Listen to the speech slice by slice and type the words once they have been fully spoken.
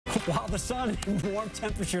While the sun and warm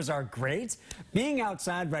temperatures are great, being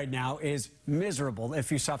outside right now is miserable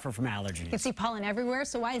if you suffer from allergies. You can see pollen everywhere,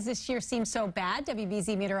 so why does this year seem so bad?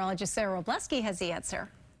 WBZ meteorologist Wroblewski has the answer.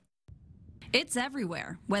 It's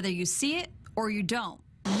everywhere, whether you see it or you don't.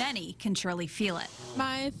 Many can surely feel it.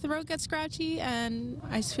 My throat gets scratchy and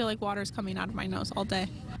I just feel like water's coming out of my nose all day.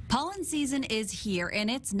 Pollen season is here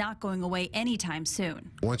and it's not going away anytime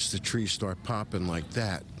soon. Once the trees start popping like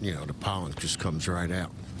that, the pollen just comes right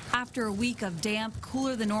out. After a week of damp,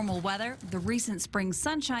 cooler than normal weather, the recent spring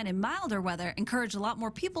sunshine and milder weather encouraged a lot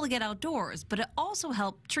more people to get outdoors, but it also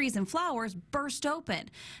helped trees and flowers burst open,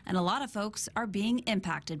 and a lot of folks are being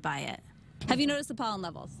impacted by it. Have you noticed the pollen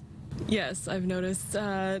levels? Yes, I've noticed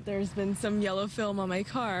there's been some yellow film on my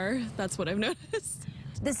car. That's what I've noticed.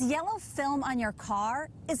 This yellow film on your car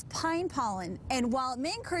is pine pollen, and while it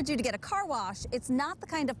may encourage you to get a car wash, it's not the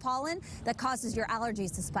kind of pollen that causes your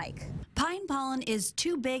allergies to spike. Pine pollen is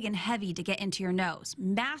too big and heavy to get into your nose,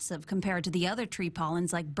 massive compared to the other tree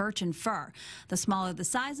pollens like birch and fir. The smaller the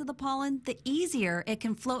size of the pollen, the easier it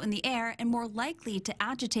can float in the air and more likely to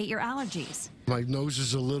agitate your allergies. My nose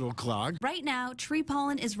is a little clogged. Right now, tree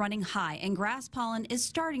pollen is running high and grass pollen is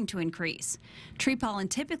starting to increase. Tree pollen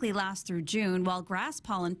typically lasts through June, while grass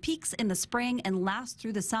pollen peaks in the spring and lasts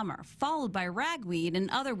through the summer, followed by ragweed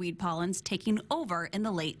and other weed pollens taking over in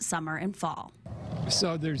the late summer and fall.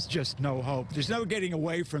 So there's just no hope. There's no getting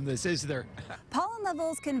away from this, is there? Pollen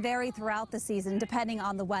levels can vary throughout the season depending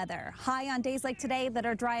on the weather. High on days like today that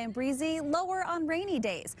are dry and breezy, lower on rainy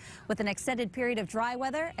days. With an extended period of dry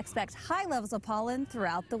weather, expect high levels of pollen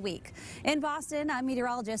throughout the week. In Boston, I'm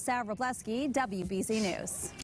meteorologist Wroblewski, WBZ News.